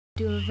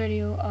do a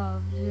video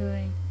of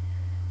doing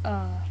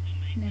a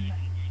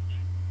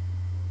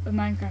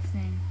Minecraft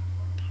thing.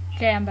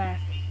 Okay, I'm back.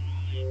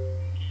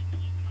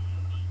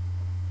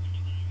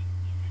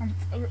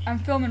 I'm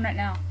filming right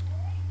now.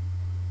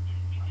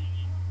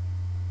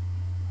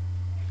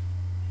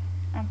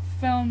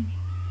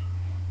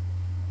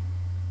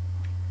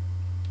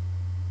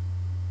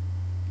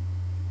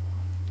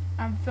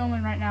 I'm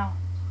filming right now.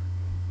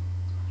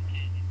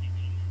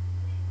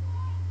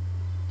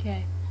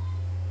 Okay.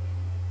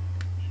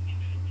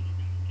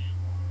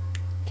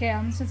 Okay,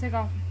 I'm just gonna take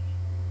off.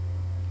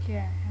 Okay,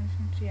 I'm just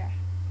gonna, yeah.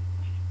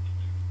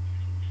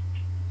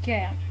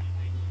 Okay,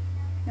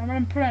 I'm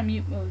gonna put on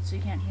mute mode so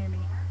you can't hear me.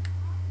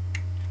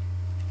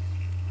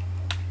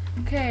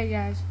 Okay,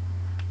 guys,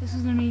 this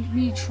is gonna be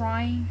me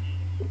trying.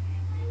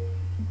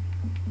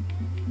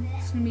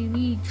 It's gonna be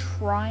me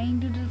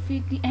trying to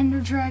defeat the Ender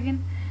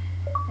Dragon,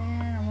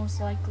 and I'll most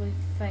likely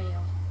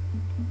fail.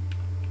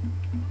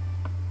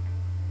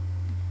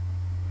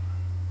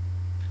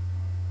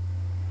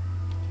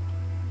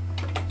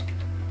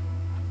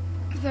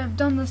 Because I've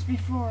done this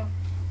before,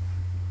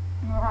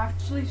 or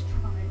actually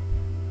tried.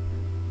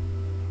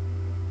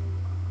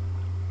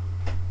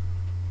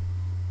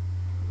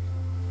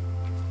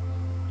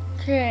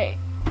 Okay,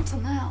 so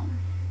now.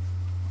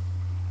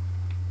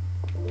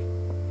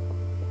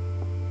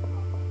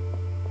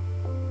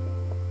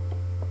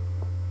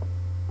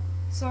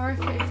 Sorry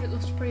if it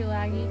looks pretty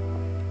laggy.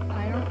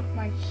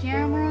 My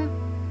camera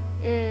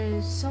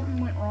is, something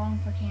went wrong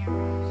for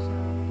camera, so.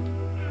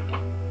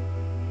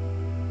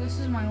 This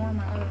is one of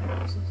my other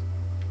houses,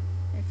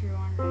 if you're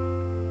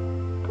wondering.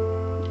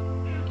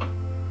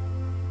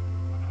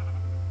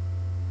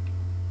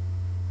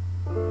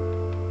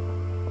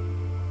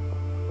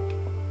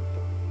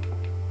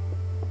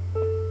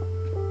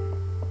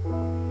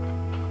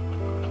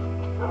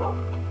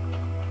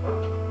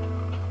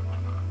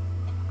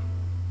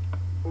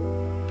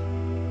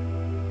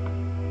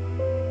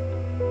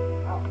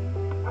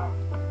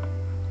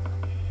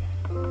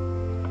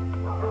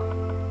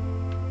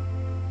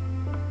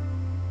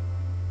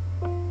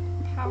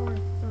 Power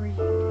 3.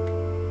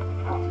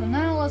 So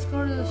now let's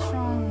go to the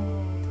stronghold.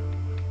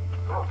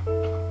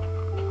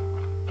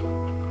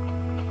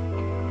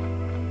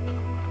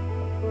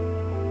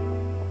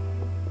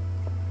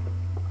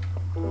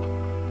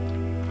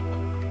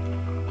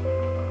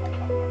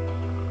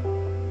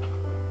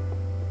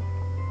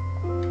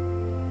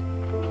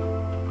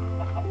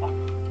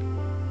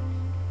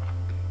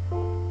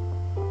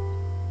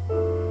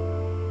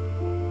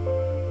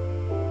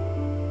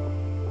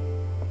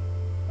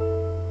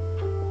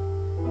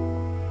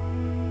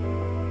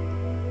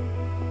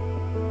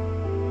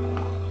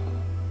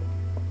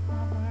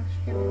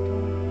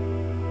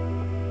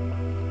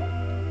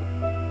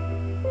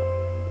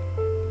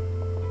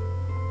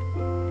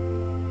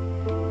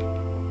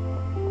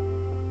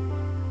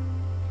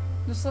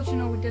 Just to let you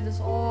know, we did this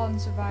all in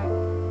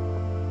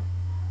survival.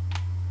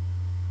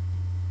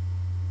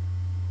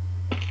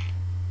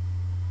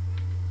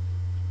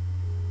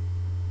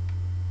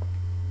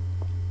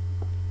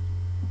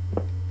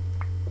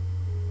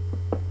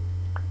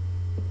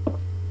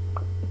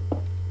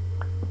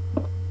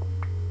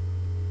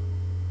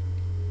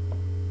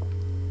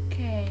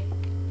 Okay,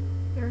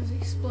 there's the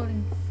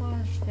exploding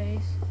fudge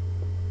face.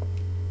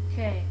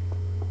 Okay,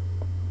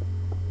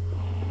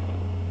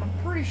 I'm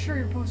pretty sure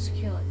you're supposed to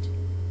kill it.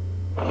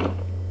 Okay,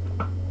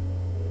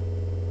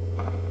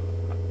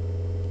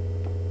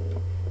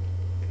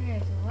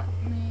 so let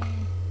me.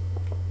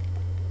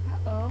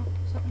 Uh-oh,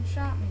 something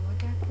shot me. What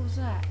the heck was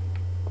that?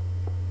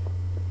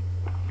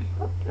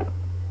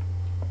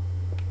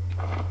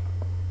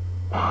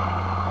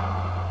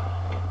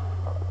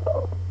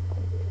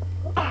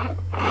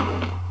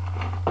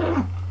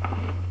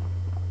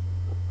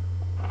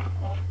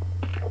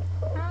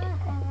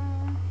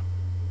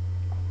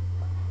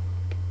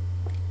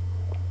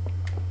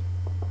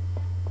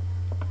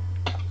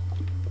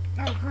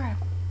 Oh crap.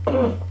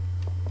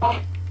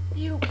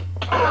 You.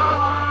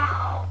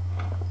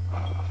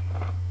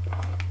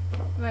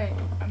 Wait,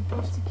 I'm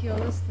supposed to kill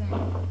this thing.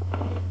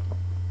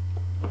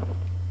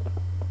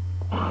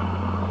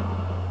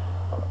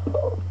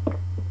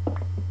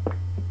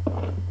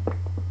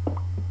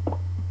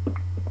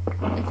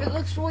 If it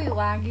looks really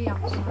laggy,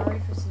 I'm sorry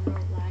if it's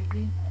real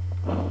laggy.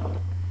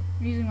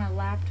 I'm using my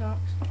laptop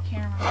because my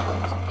camera's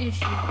having some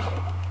issues.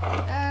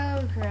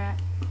 Oh crap.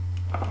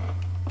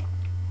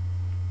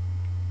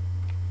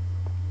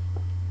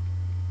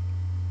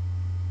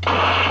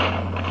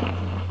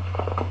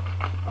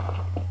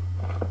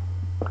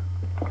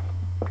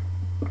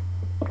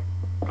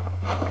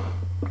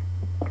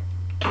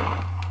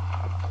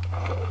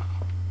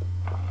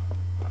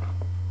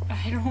 I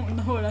don't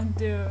know what I'm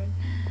doing.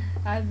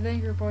 I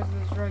think we're supposed to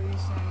destroy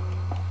these things.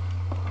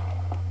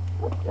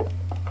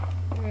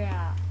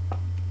 Yeah.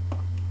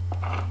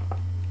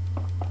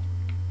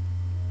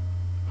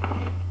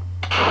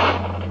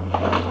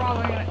 I'm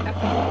probably gonna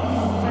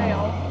epically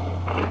fail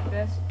like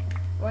this.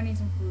 Oh, I need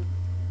some food.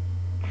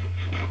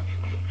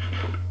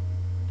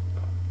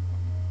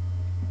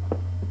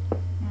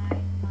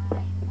 Mine.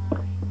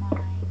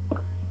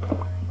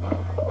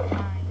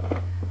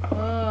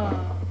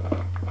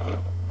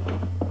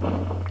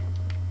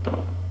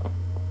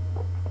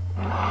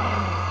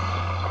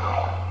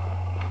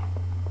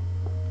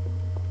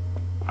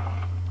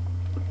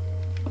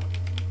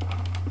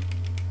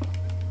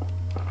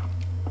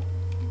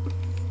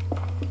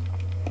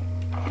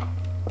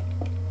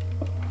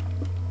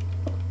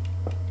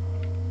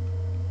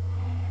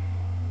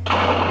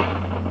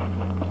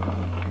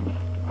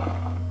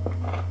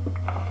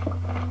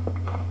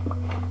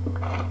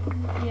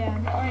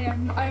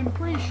 I'm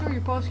pretty sure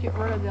you're supposed to get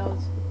rid of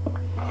those.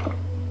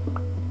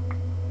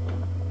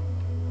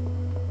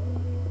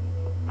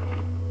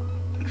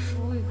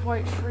 Actually,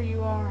 quite sure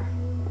you are.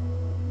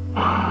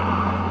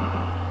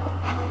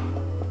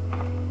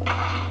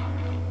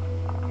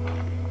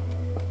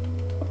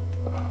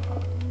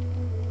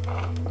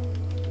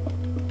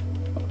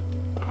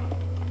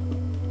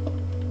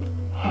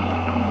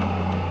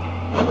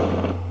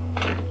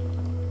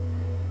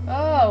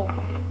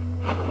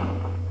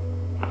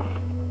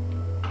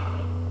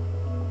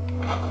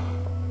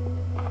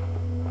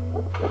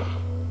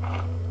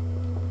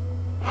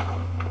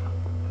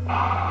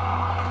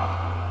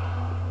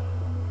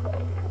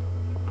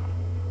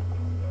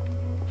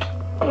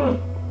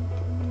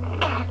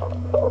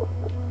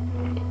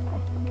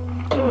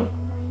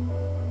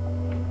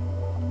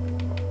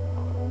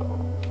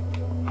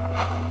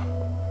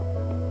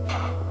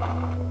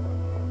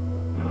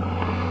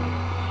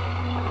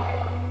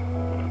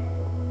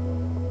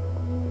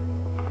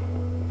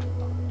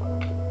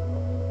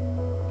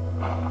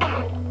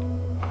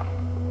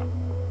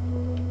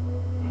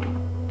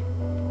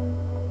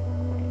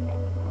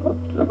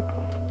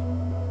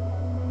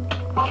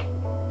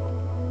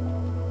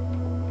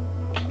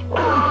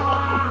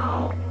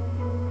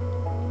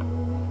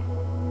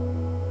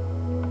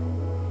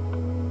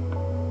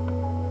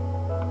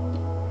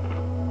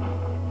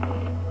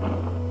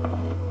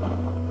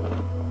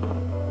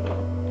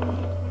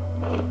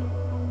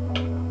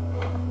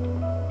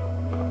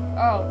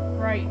 Oh,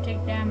 right, you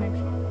take damage.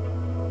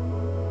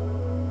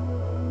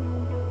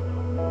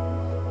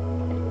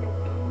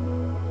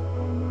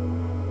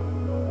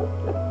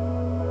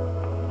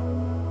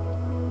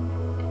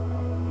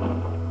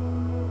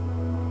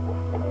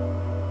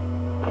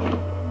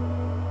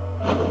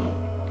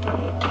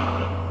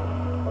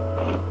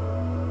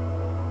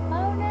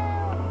 Oh no!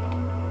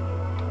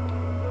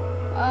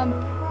 I'm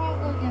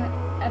probably gonna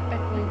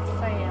epically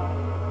fail.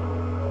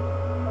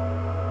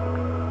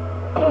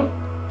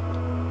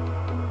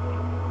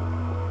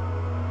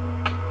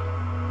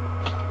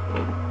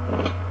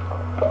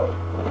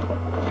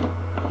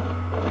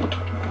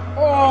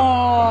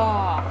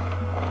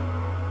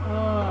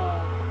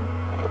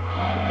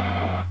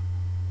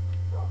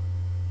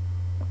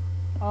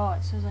 Oh,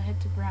 it says I hit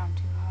the ground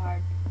too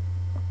hard.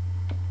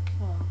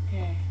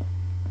 Okay.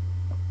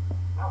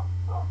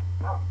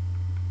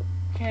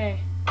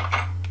 Okay.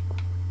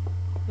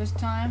 This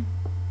time,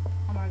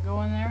 I'm gonna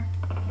go in there.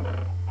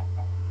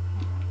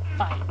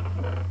 Fight.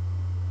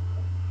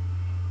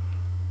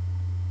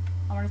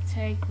 I'm gonna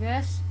take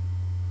this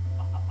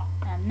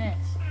and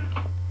this.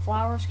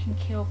 Flowers can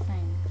kill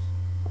things.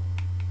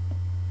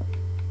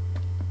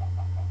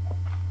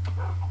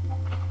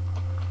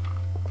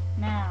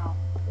 Now,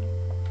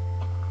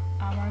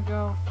 I'm gonna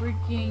go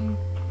freaking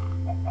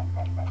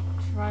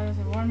try this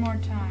one more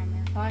time.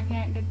 And if I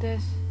can't get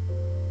this,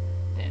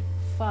 then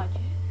fudge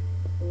it.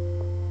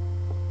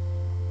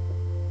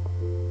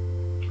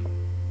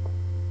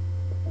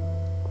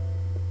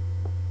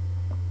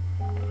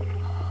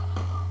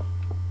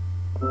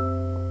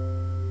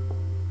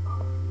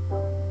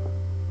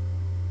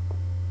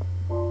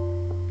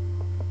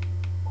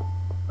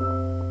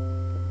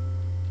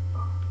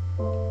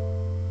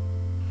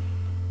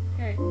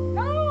 Okay,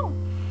 no!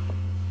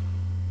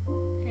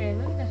 Okay,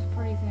 look at this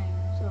pretty thing.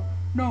 So,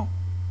 no!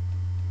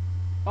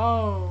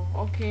 Oh,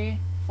 okay.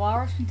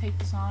 Flowers can take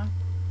this on.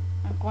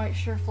 I'm quite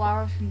sure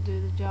flowers can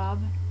do the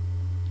job.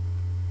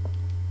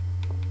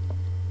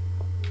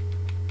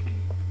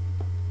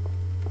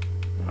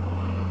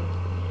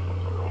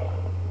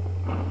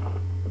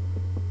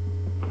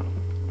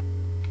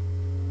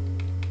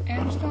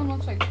 Amstone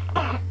looks like...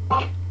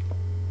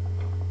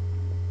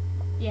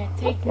 Yeah,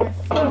 take my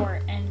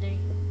flower, Andy.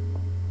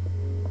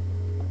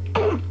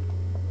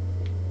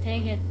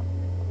 Take it.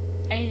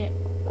 Eat it.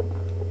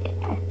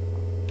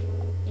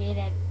 Eat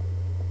it.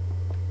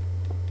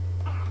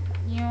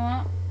 You know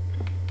what?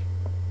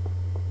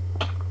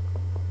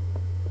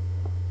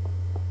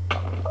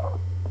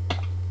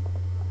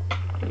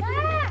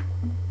 Ah!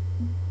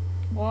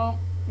 Well,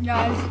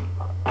 guys,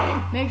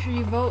 make sure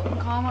you vote and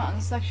comment on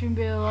the section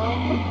below.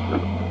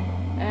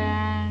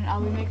 And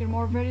I'll be making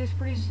more videos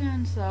pretty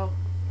soon, so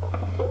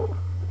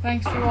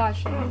thanks for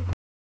watching.